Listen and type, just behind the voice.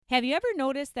Have you ever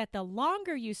noticed that the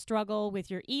longer you struggle with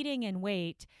your eating and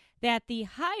weight, that the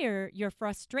higher your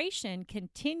frustration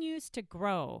continues to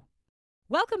grow?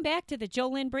 Welcome back to the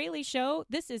JoLynn Braley Show.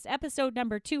 This is episode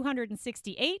number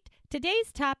 268.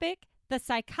 Today's topic, the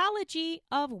psychology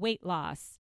of weight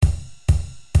loss.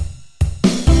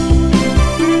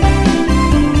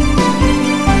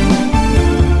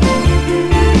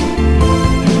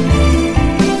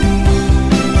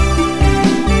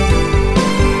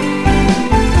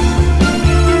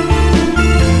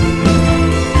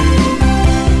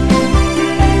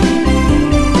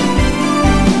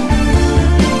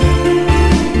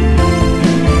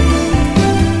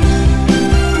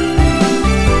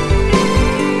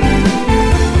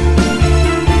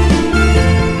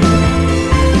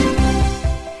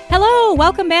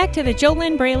 Welcome back to the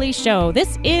JoLynn Braley Show.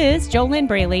 This is JoLynn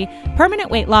Braley, permanent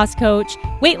weight loss coach,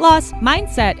 weight loss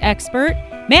mindset expert,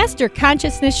 master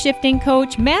consciousness shifting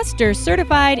coach, master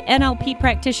certified NLP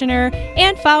practitioner,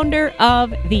 and founder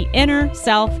of the Inner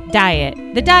Self Diet.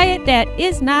 The diet that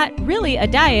is not really a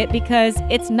diet because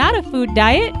it's not a food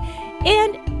diet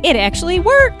and it actually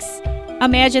works.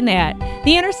 Imagine that.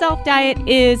 The Inner Self Diet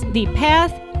is the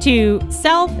path to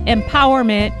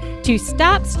self-empowerment, to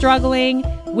stop struggling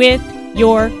with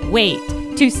your weight,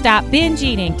 to stop binge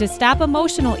eating, to stop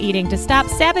emotional eating, to stop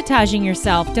sabotaging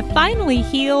yourself, to finally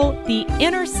heal the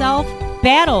inner self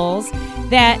battles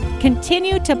that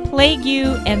continue to plague you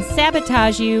and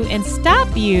sabotage you and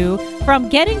stop you from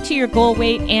getting to your goal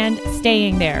weight and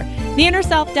staying there. The Inner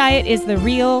Self Diet is the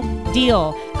real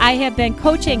deal. I have been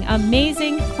coaching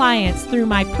amazing clients through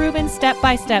my proven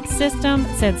step-by-step system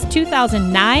since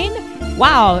 2009.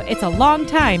 Wow, it's a long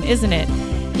time, isn't it?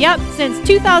 Yep, since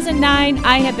 2009,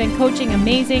 I have been coaching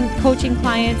amazing coaching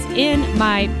clients in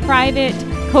my private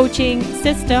coaching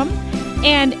system.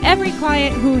 And every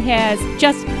client who has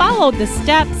just followed the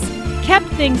steps, kept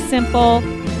things simple,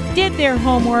 did their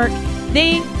homework,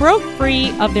 they broke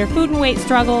free of their food and weight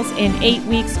struggles in 8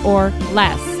 weeks or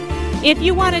less. If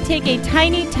you want to take a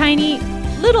tiny, tiny,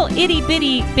 little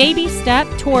itty-bitty baby step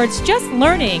towards just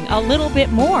learning a little bit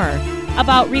more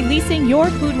about releasing your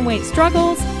food and weight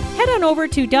struggles, head on over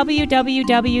to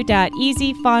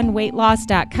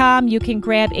www.easyfunweightloss.com. You can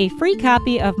grab a free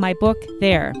copy of my book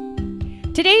there.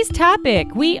 Today's topic,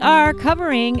 we are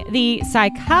covering the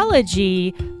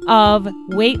psychology of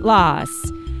weight loss.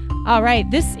 All right,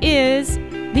 this is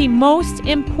the most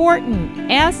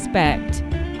important aspect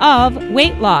of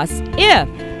weight loss. If,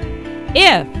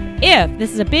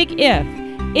 this is a big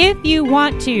if you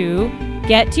want to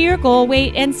get to your goal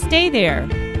weight and stay there.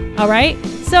 All right,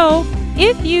 so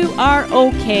if you are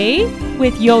okay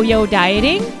with yo-yo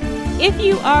dieting, if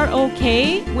you are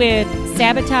okay with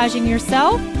sabotaging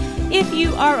yourself, if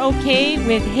you are okay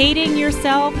with hating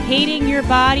yourself, hating your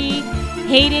body,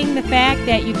 hating the fact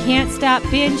that you can't stop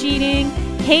binge eating,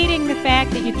 hating the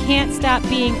fact that you can't stop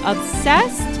being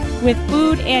obsessed with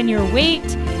food and your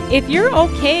weight, if you're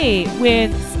okay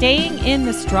with staying in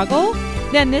the struggle,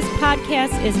 then this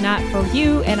podcast is not for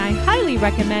you, and I highly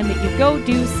recommend that you go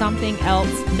do something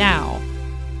else now.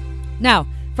 Now,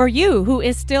 for you who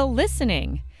is still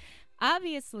listening,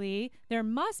 obviously there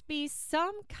must be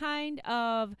some kind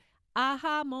of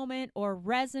aha moment or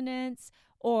resonance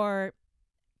or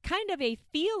kind of a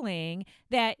feeling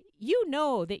that you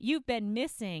know that you've been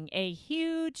missing a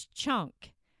huge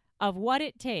chunk of what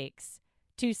it takes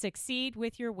to succeed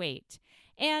with your weight.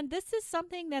 And this is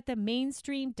something that the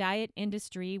mainstream diet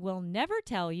industry will never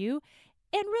tell you.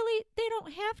 And really, they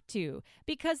don't have to,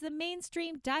 because the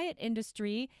mainstream diet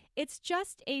industry, it's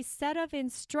just a set of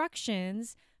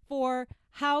instructions for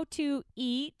how to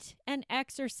eat and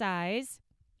exercise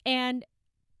and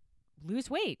lose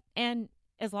weight. And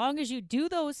as long as you do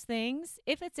those things,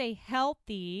 if it's a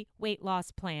healthy weight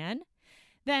loss plan,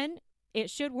 then it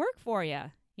should work for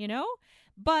you, you know?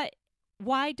 But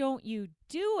why don't you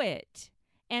do it?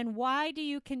 And why do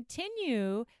you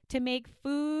continue to make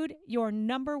food your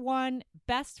number one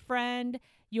best friend,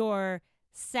 your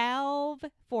salve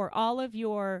for all of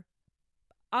your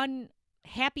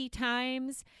unhappy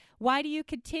times? Why do you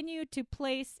continue to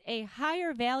place a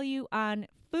higher value on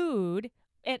food?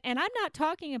 And I'm not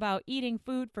talking about eating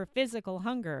food for physical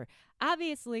hunger.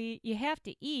 Obviously, you have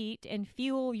to eat and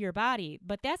fuel your body,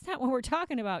 but that's not what we're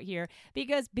talking about here,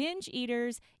 because binge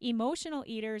eaters, emotional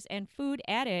eaters, and food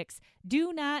addicts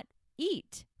do not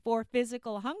eat for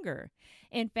physical hunger.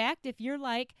 In fact, if you're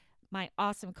like my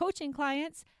awesome coaching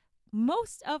clients,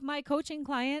 most of my coaching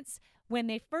clients, when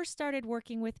they first started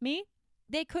working with me,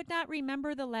 they could not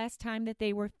remember the last time that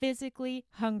they were physically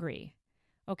hungry.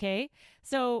 Okay?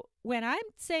 So when I'm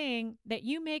saying that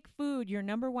you make food your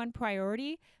number one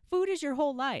priority, food is your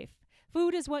whole life.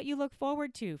 Food is what you look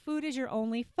forward to. Food is your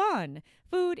only fun.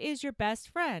 Food is your best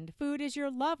friend. Food is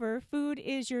your lover. Food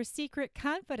is your secret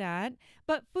confidant.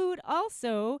 But food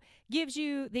also gives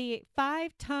you the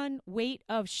 5-ton weight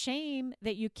of shame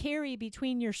that you carry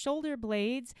between your shoulder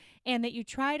blades and that you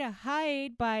try to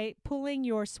hide by pulling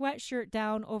your sweatshirt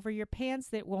down over your pants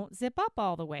that won't zip up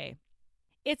all the way.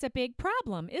 It's a big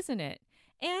problem, isn't it?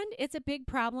 And it's a big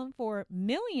problem for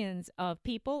millions of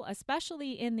people,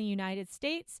 especially in the United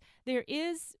States. There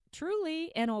is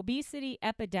truly an obesity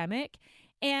epidemic,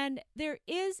 and there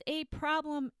is a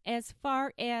problem as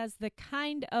far as the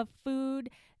kind of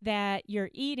food that you're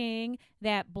eating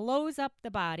that blows up the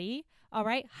body. All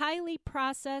right, highly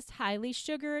processed, highly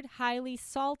sugared, highly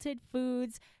salted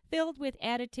foods filled with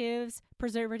additives,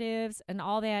 preservatives, and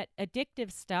all that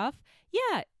addictive stuff.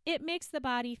 Yeah, it makes the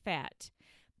body fat.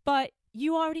 But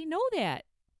you already know that.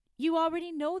 You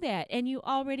already know that. And you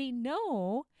already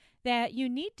know that you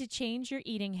need to change your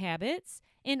eating habits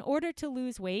in order to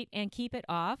lose weight and keep it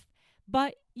off,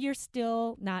 but you're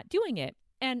still not doing it.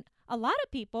 And a lot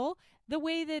of people, the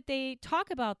way that they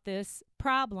talk about this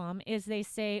problem is they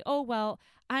say, oh, well,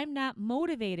 I'm not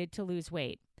motivated to lose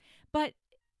weight. But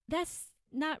that's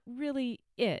not really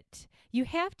it. You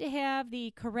have to have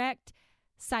the correct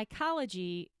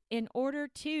psychology in order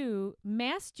to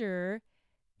master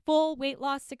full weight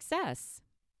loss success.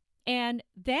 And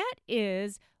that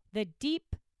is the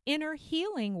deep inner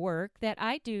healing work that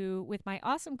I do with my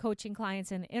awesome coaching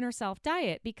clients in the Inner Self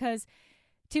Diet, because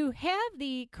to have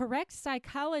the correct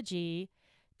psychology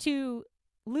to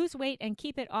lose weight and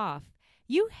keep it off,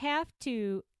 you have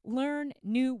to learn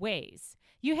new ways.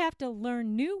 You have to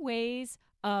learn new ways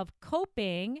of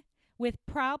coping with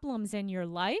problems in your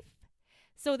life,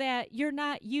 so that you're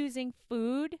not using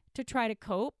food to try to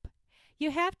cope.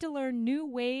 You have to learn new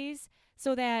ways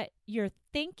so that you're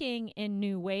thinking in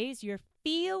new ways, you're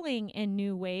feeling in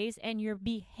new ways, and you're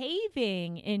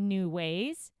behaving in new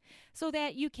ways so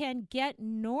that you can get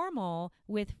normal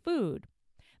with food.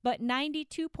 But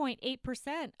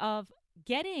 92.8% of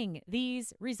getting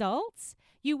these results,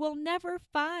 you will never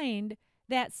find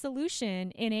that solution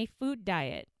in a food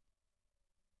diet.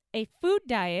 A food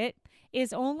diet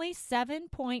is only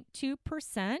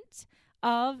 7.2%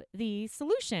 of the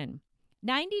solution.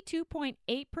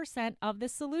 92.8% of the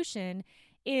solution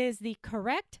is the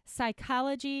correct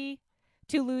psychology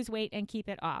to lose weight and keep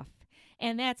it off.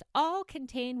 And that's all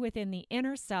contained within the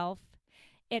inner self.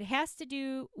 It has to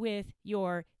do with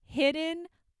your hidden,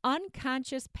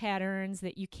 unconscious patterns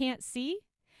that you can't see.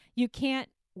 You can't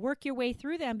work your way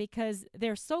through them because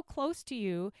they're so close to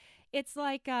you. It's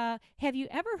like, have you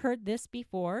ever heard this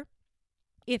before?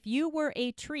 If you were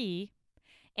a tree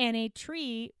and a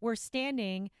tree were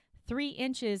standing 3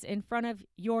 inches in front of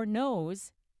your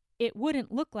nose, it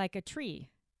wouldn't look like a tree.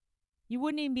 You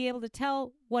wouldn't even be able to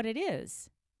tell what it is.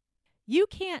 You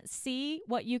can't see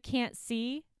what you can't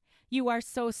see. You are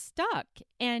so stuck,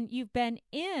 and you've been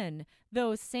in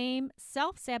those same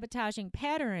self-sabotaging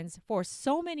patterns for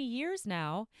so many years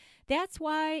now. That's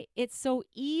why it's so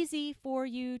easy for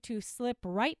you to slip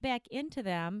right back into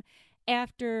them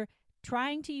after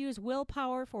trying to use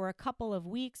willpower for a couple of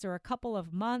weeks or a couple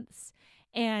of months.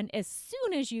 And as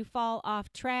soon as you fall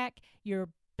off track, you're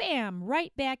bam,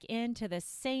 right back into the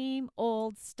same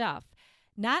old stuff.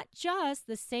 Not just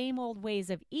the same old ways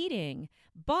of eating,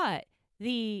 but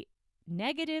the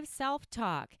negative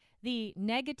self-talk, the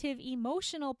negative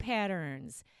emotional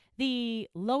patterns, the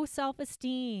low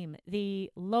self-esteem, the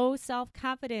low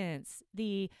self-confidence,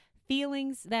 the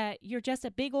feelings that you're just a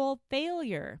big old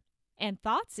failure, and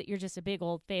thoughts that you're just a big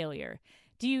old failure.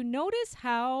 Do you notice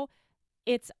how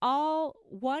it's all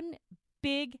one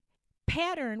big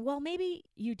pattern? Well, maybe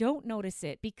you don't notice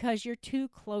it because you're too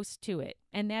close to it.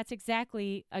 And that's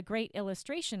exactly a great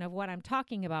illustration of what I'm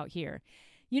talking about here.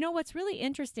 You know, what's really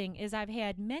interesting is I've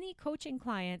had many coaching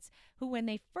clients who, when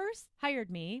they first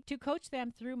hired me to coach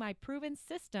them through my proven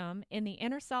system in the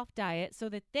Inner Self Diet so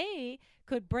that they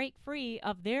could break free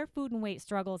of their food and weight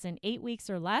struggles in 8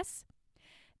 weeks or less,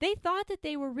 they thought that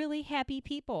they were really happy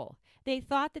people. They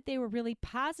thought that they were really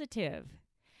positive.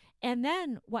 And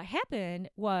then what happened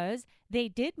was they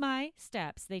did my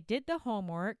steps. They did the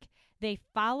homework. They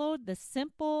followed the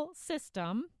simple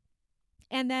system.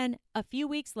 And then a few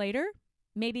weeks later,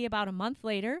 maybe about a month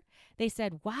later, they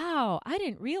said, wow, I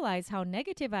didn't realize how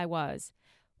negative I was.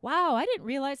 Wow, I didn't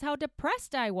realize how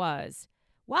depressed I was.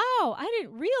 Wow, I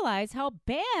didn't realize how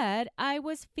bad I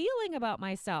was feeling about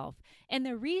myself. And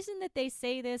the reason that they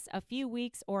say this a few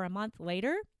weeks or a month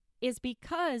later is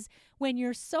because when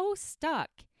you're so stuck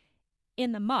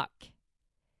in the muck,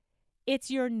 it's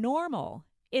your normal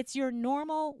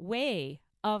way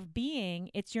of being.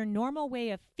 It's your normal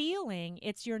way of feeling.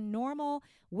 It's your normal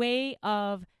way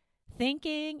of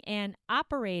thinking and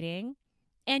operating.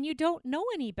 And you don't know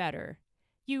any better.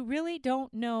 You really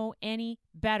don't know any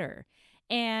better.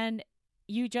 And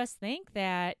you just think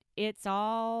that it's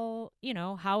all,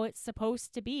 how it's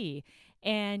supposed to be.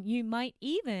 And you might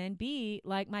even be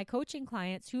like my coaching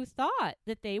clients who thought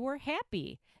that they were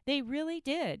happy. They really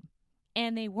did.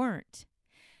 And they weren't.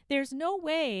 There's no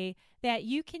way that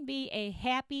you can be a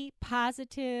happy,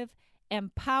 positive,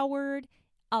 empowered,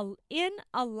 in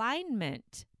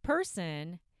alignment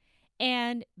person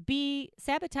and be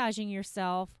sabotaging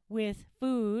yourself with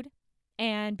food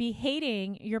and be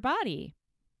hating your body.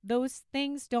 Those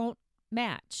things don't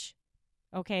match,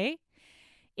 okay?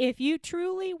 If you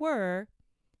truly were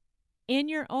in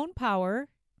your own power,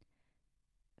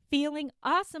 feeling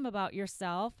awesome about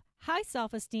yourself, high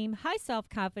self-esteem, high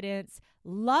self-confidence,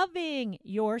 loving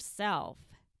yourself,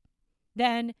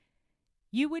 then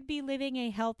you would be living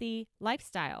a healthy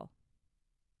lifestyle.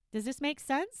 Does this make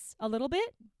sense a little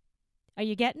bit? Are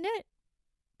you getting it?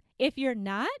 If you're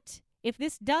not, if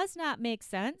this does not make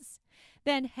sense,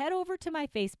 then head over to my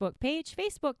Facebook page,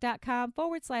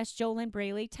 facebook.com/JoLynn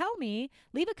Braley. Tell me,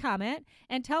 leave a comment,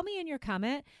 and tell me in your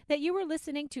comment that you were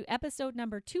listening to episode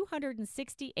number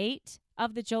 268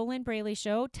 of the JoLynn Braley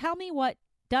Show. Tell me what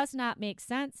does not make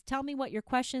sense. Tell me what your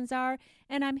questions are,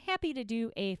 and I'm happy to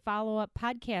do a follow-up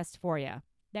podcast for you.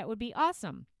 That would be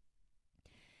awesome.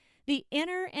 The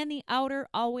inner and the outer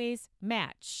always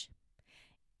match.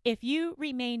 If you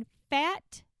remain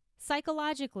fat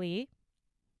psychologically,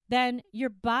 then your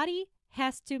body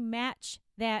has to match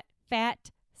that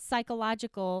fat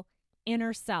psychological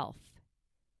inner self.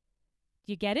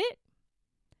 You get it?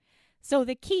 So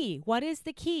the key, what is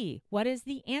the key? What is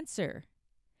the answer?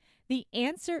 The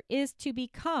answer is to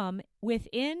become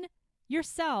within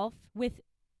yourself,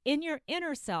 within your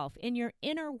inner self, in your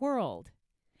inner world.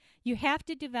 You have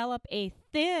to develop a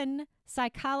thin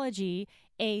psychology,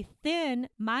 a thin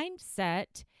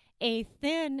mindset, a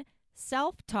thin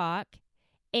self-talk,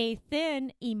 a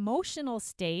thin emotional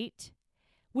state,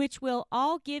 which will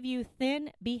all give you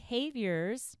thin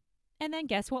behaviors. And then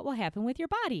guess what will happen with your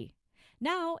body?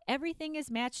 Now everything is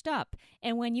matched up.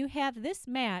 And when you have this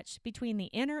match between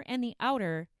the inner and the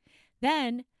outer,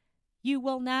 then you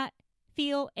will not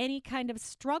feel any kind of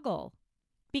struggle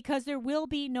because there will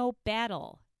be no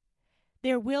battle.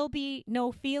 There will be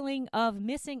no feeling of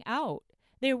missing out.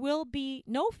 There will be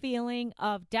no feeling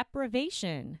of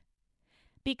deprivation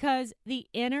because the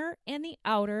inner and the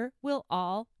outer will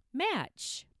all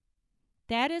match.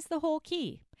 That is the whole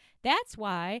key. That's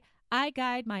why I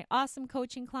guide my awesome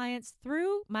coaching clients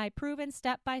through my proven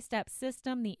step-by-step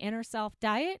system, the Inner Self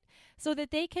Diet, so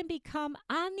that they can become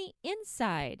on the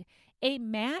inside a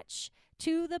match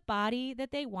to the body that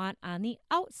they want on the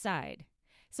outside,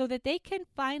 so that they can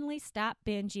finally stop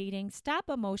binge eating, stop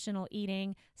emotional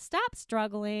eating, stop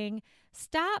struggling,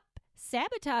 stop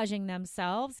sabotaging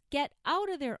themselves, get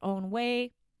out of their own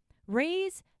way,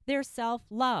 raise their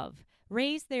self-love,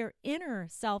 raise their inner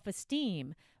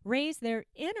self-esteem, raise their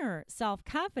inner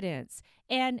self-confidence,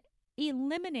 and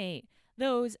eliminate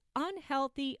those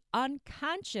unhealthy,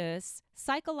 unconscious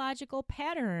psychological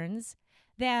patterns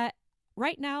that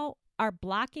right now are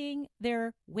blocking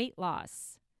their weight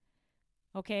loss.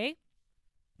 Okay?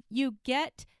 You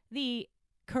get the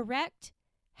correct,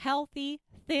 healthy,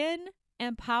 thin,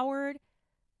 empowered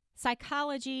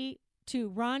psychology to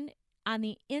run on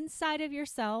the inside of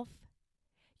yourself.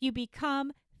 You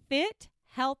become fit,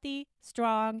 healthy,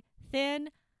 strong, thin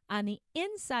on the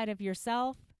inside of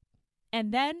yourself.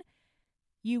 And then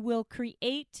you will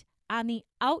create on the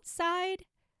outside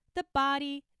the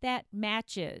body that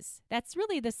matches. That's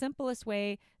really the simplest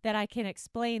way that I can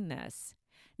explain this.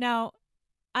 Now,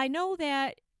 I know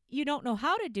that you don't know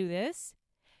how to do this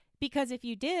because if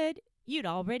you did, you'd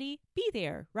already be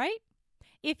there, right?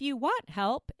 If you want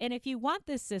help and if you want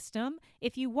this system,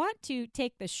 if you want to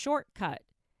take the shortcut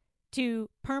to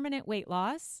permanent weight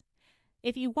loss,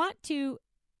 if you want to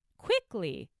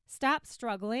quickly stop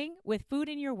struggling with food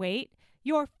and your weight,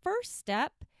 your first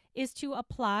step is to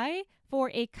apply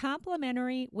for a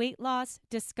complimentary weight loss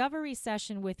discovery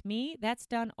session with me. That's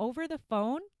done over the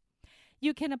phone.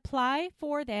 You can apply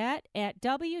for that at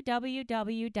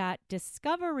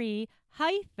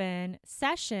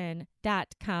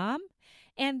www.discovery-session.com.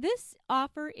 And this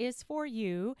offer is for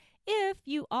you if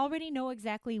you already know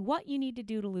exactly what you need to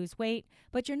do to lose weight,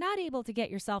 but you're not able to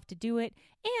get yourself to do it,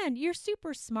 and you're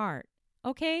super smart,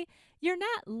 okay? You're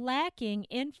not lacking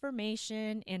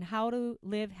information in how to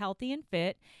live healthy and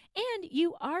fit, and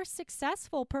you are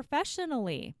successful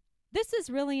professionally. This is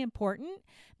really important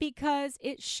because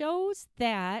it shows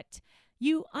that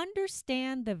you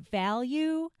understand the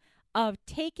value of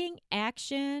taking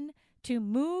action to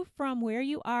move from where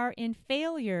you are in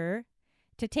failure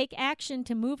to take action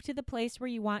to move to the place where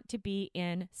you want to be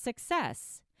in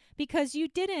success. Because you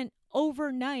didn't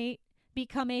overnight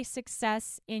become a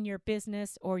success in your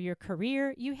business or your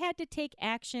career. You had to take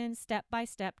action step by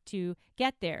step to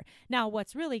get there. Now,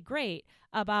 what's really great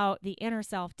about the Inner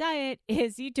Self Diet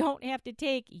is you don't have to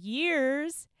take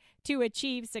years to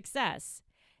achieve success.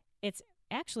 It's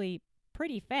actually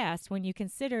pretty fast when you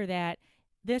consider that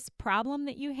this problem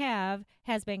that you have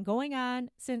has been going on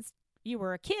since you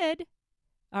were a kid,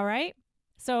 all right?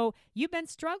 So you've been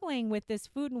struggling with this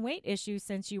food and weight issue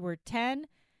since you were 10,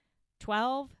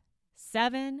 12,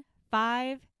 7,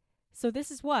 5. So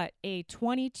this is what? A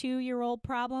 22-year-old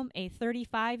problem, a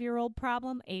 35-year-old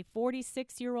problem, a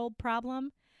 46-year-old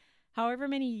problem. However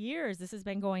many years this has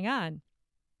been going on.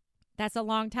 That's a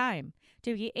long time.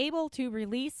 To be able to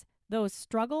release those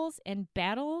struggles and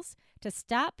battles, to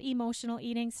stop emotional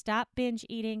eating, stop binge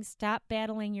eating, stop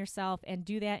battling yourself, and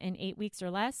do that in 8 weeks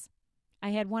or less. I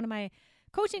had one of my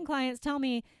coaching clients tell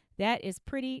me that is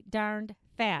pretty darned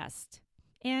fast.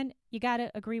 And you got to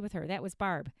agree with her. That was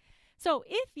Barb. So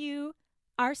if you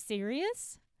are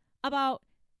serious about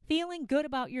feeling good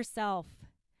about yourself,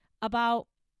 about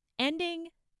ending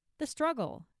the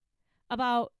struggle,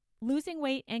 about losing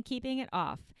weight and keeping it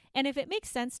off, and if it makes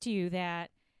sense to you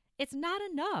that it's not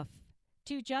enough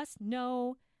to just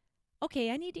know,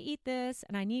 okay, I need to eat this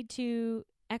and I need to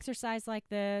exercise like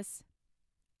this.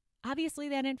 Obviously,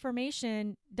 that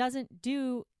information doesn't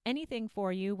do anything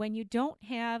for you when you don't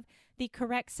have the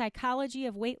correct psychology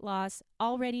of weight loss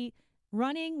already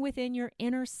running within your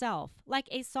inner self, like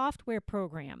a software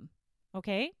program,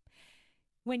 okay?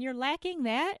 When you're lacking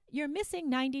that, you're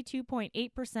missing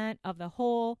 92.8% of the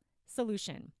whole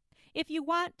solution. If you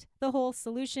want the whole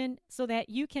solution so that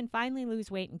you can finally lose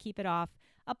weight and keep it off,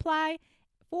 apply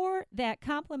for that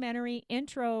complimentary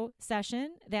intro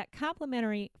session, that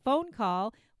complimentary phone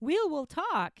call. We will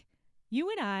talk, you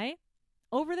and I,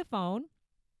 over the phone,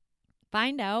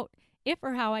 find out if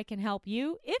or how I can help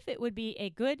you, if it would be a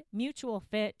good mutual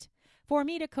fit for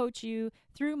me to coach you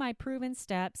through my proven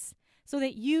steps so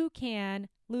that you can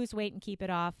lose weight and keep it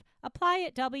off. Apply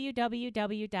at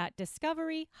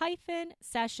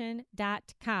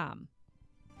www.discovery-session.com.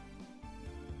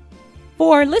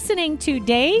 For listening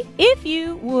today, if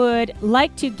you would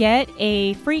like to get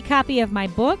a free copy of my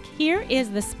book, here is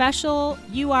the special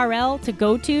URL to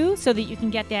go to so that you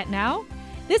can get that now.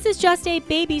 This is just a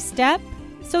baby step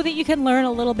so that you can learn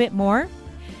a little bit more.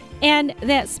 And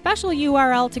that special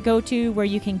URL to go to where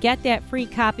you can get that free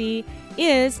copy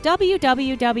is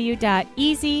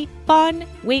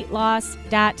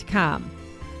www.easyfunweightloss.com.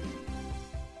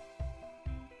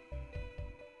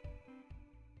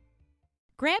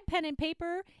 Grab pen and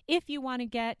paper if you want to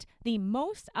get the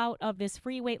most out of this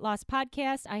free weight loss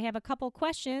podcast. I have a couple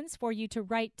questions for you to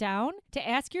write down, to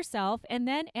ask yourself, and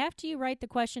then after you write the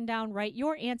question down, write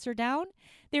your answer down.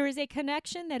 There is a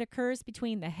connection that occurs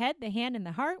between the head, the hand, and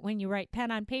the heart when you write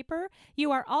pen on paper.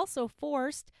 You are also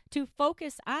forced to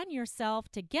focus on yourself,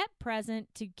 to get present,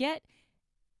 to get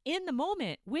in the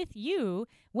moment with you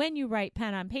when you write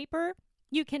pen on paper.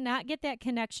 You cannot get that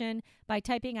connection by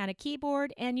typing on a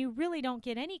keyboard, and you really don't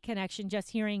get any connection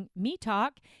just hearing me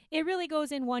talk. It really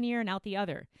goes in one ear and out the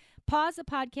other. Pause the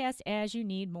podcast as you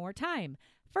need more time.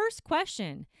 First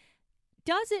question,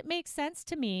 does it make sense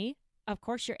to me, of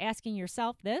course you're asking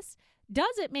yourself this,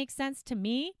 does it make sense to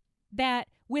me that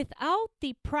without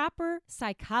the proper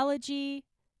psychology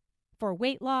for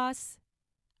weight loss,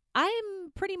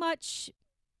 I'm pretty much,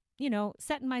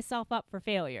 setting myself up for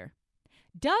failure?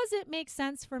 Does it make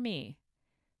sense for me?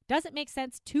 Does it make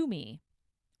sense to me?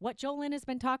 What Jolynn has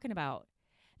been talking about,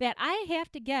 that I have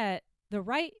to get the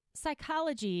right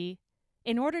psychology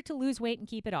in order to lose weight and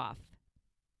keep it off.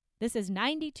 This is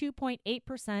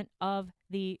 92.8% of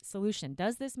the solution.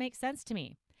 Does this make sense to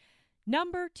me?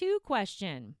 Number 2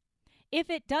 question. If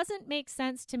it doesn't make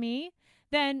sense to me,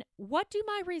 then what do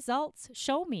my results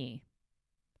show me?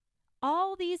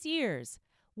 All these years,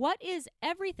 what is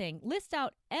everything? List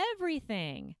out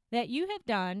everything that you have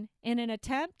done in an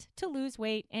attempt to lose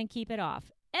weight and keep it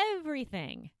off.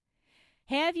 Everything.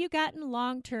 Have you gotten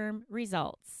long-term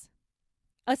results?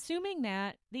 Assuming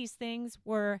that these things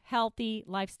were healthy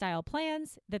lifestyle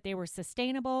plans, that they were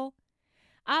sustainable.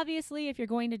 Obviously, if you're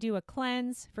going to do a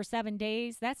cleanse for 7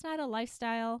 days, that's not a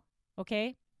lifestyle,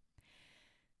 okay?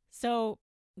 So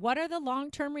what are the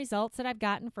long-term results that I've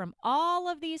gotten from all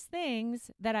of these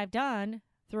things that I've done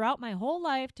throughout my whole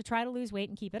life to try to lose weight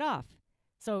and keep it off?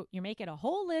 So you're making a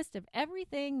whole list of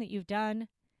everything that you've done.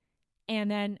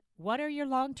 And then what are your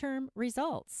long-term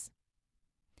results?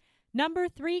 Number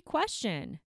 3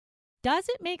 question. Does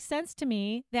it make sense to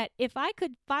me that if I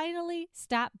could finally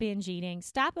stop binge eating,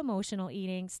 stop emotional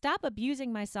eating, stop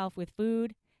abusing myself with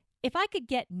food, if I could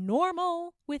get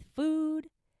normal with food,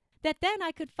 that then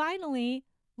I could finally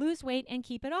lose weight and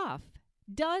keep it off?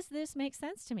 Does this make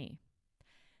sense to me?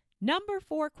 Number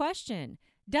 4 question.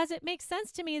 Does it make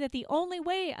sense to me that the only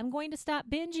way I'm going to stop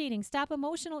binge eating, stop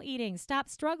emotional eating, stop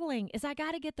struggling is I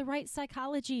got to get the right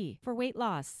psychology for weight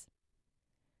loss?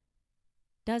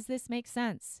 Does this make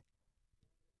sense?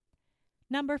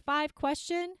 Number 5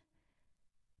 question.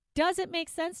 Does it make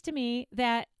sense to me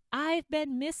that I've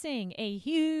been missing a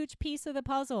huge piece of the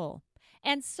puzzle?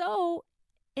 And so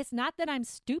it's not that I'm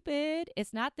stupid.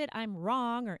 It's not that I'm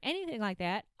wrong or anything like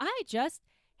that. I just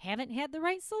haven't had the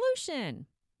right solution.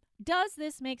 Does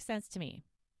this make sense to me?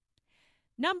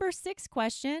 Number 6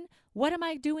 question. What am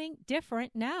I doing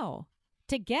different now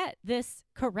to get this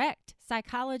correct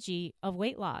psychology of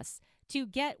weight loss? To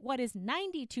get what is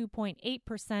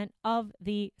 92.8% of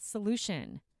the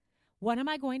solution? What am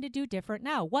I going to do different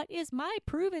now? What is my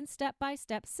proven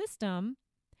step-by-step system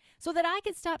so that I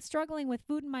can stop struggling with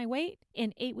food and my weight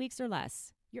in 8 weeks or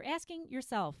less? You're asking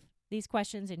yourself these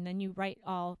questions, and then you write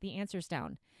all the answers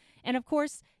down. And of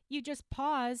course, you just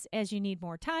pause as you need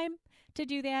more time to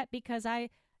do that, because I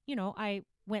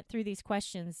went through these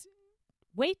questions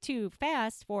way too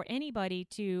fast for anybody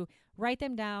to write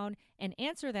them down and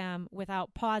answer them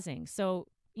without pausing. So,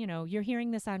 you're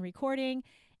hearing this on recording,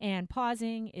 and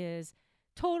pausing is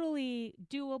totally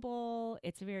doable.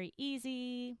 It's very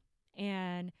easy,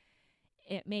 and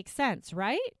it makes sense,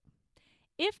 right?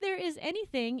 If there is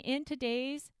anything in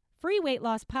today's free weight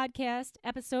loss podcast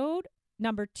episode,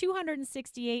 number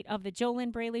 268 of the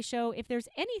JoLynn Braley Show, if there's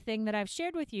anything that I've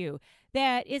shared with you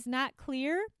that is not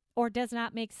clear or does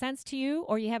not make sense to you,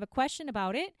 or you have a question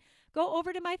about it, go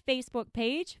over to my Facebook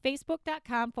page,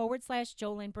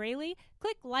 facebook.com/JoLynn Braley.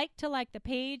 Click like to like the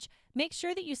page. Make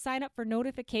sure that you sign up for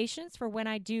notifications for when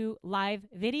I do live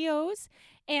videos,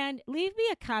 and leave me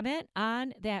a comment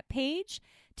on that page.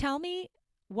 Tell me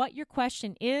what your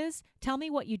question is. Tell me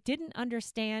what you didn't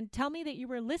understand. Tell me that you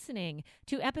were listening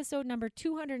to episode number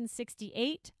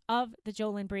 268 of the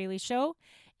JoLynn Braley Show.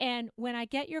 And when I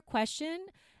get your question,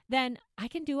 then I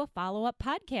can do a follow-up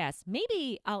podcast.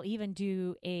 Maybe I'll even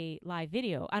do a live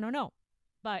video. I don't know.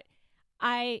 But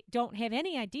I don't have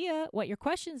any idea what your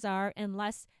questions are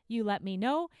unless you let me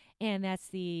know. And that's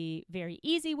the very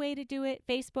easy way to do it.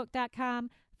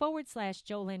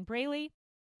 Facebook.com/JoLynn Braley.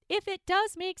 If it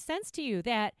does make sense to you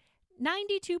that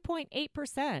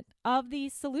 92.8% of the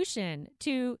solution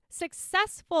to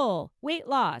successful weight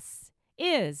loss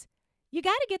is you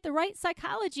got to get the right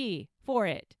psychology for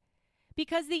it,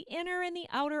 because the inner and the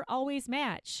outer always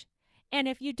match. And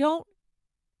if you don't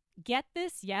get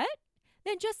this yet,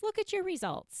 then just look at your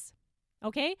results.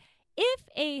 Okay? If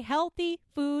a healthy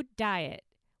food diet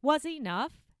was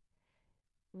enough,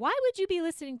 why would you be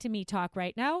listening to me talk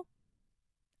right now?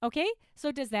 Okay?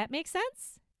 So does that make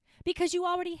sense? Because you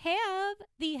already have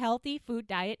the healthy food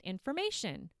diet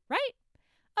information, right?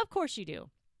 Of course you do.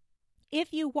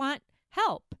 If you want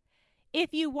help,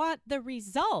 if you want the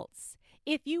results,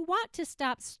 if you want to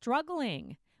stop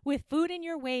struggling with food and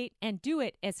your weight and do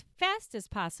it as fast as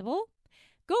possible,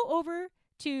 go over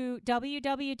to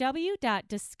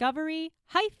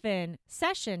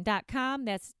www.discovery-session.com.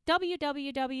 That's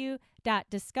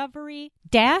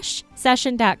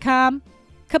www.discovery-session.com.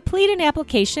 Complete an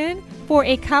application for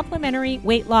a complimentary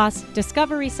weight loss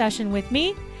discovery session with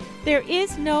me. There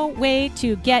is no way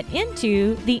to get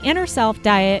into the Inner Self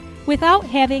Diet without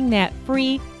having that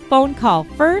free phone call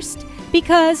first,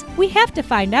 because we have to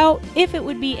find out if it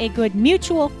would be a good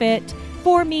mutual fit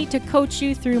for me to coach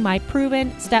you through my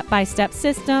proven step-by-step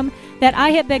system that I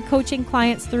have been coaching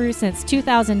clients through since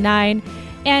 2009.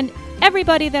 And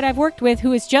everybody that I've worked with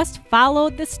who has just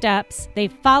followed the steps,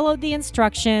 they've followed the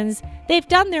instructions, they've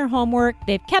done their homework,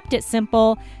 they've kept it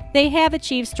simple, they have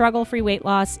achieved struggle-free weight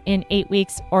loss in 8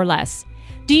 weeks or less.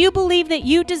 Do you believe that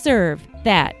you deserve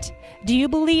that? Do you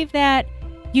believe that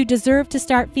you deserve to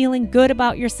start feeling good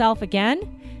about yourself again?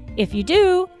 If you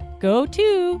do, go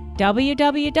to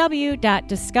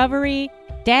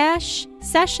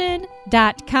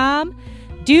www.discovery-session.com.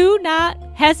 Do not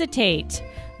hesitate.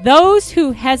 Those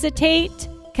who hesitate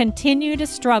continue to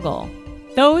struggle.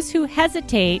 Those who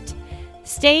hesitate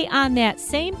stay on that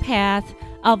same path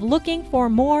of looking for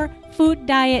more food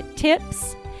diet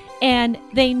tips, and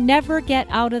they never get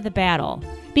out of the battle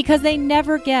because they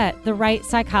never get the right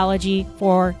psychology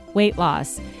for weight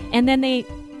loss. And then they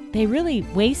they really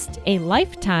waste a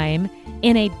lifetime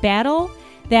in a battle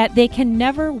that they can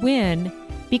never win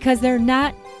because they're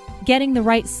not getting the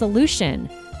right solution.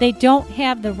 They don't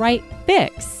have the right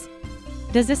fix.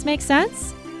 Does this make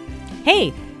sense?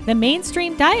 Hey, the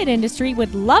mainstream diet industry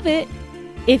would love it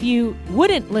if you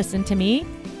wouldn't listen to me,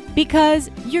 because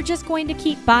you're just going to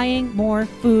keep buying more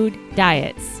food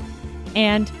diets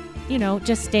and,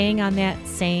 just staying on that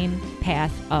same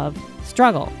path of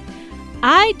struggle.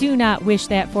 I do not wish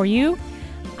that for you.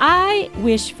 I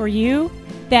wish for you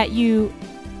that you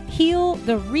heal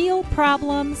the real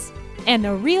problems, and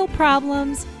the real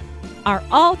problems are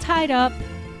all tied up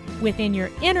within your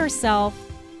inner self.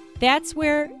 That's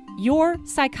where your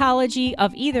psychology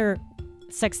of either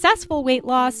successful weight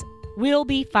loss will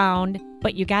be found,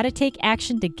 but you got to take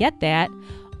action to get that,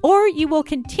 or you will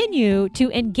continue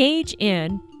to engage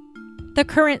in the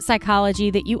current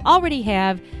psychology that you already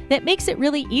have that makes it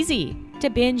really easy to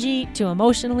binge eat, to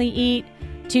emotionally eat,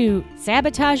 to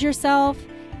sabotage yourself,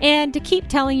 and to keep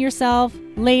telling yourself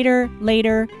later,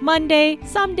 Monday,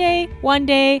 someday, one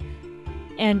day.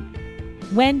 And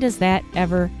when does that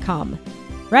ever come?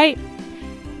 Right?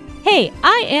 Hey,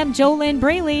 I am JoLynn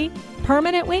Braley,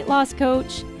 permanent weight loss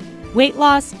coach, weight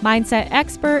loss mindset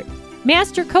expert,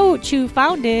 master coach who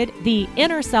founded the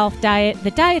Inner Self Diet,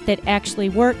 the diet that actually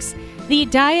works, the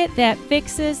diet that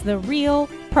fixes the real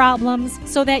problems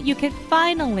so that you can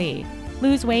finally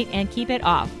lose weight and keep it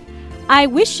off. I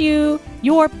wish you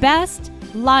your best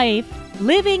life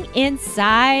living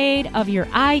inside of your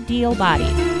ideal body.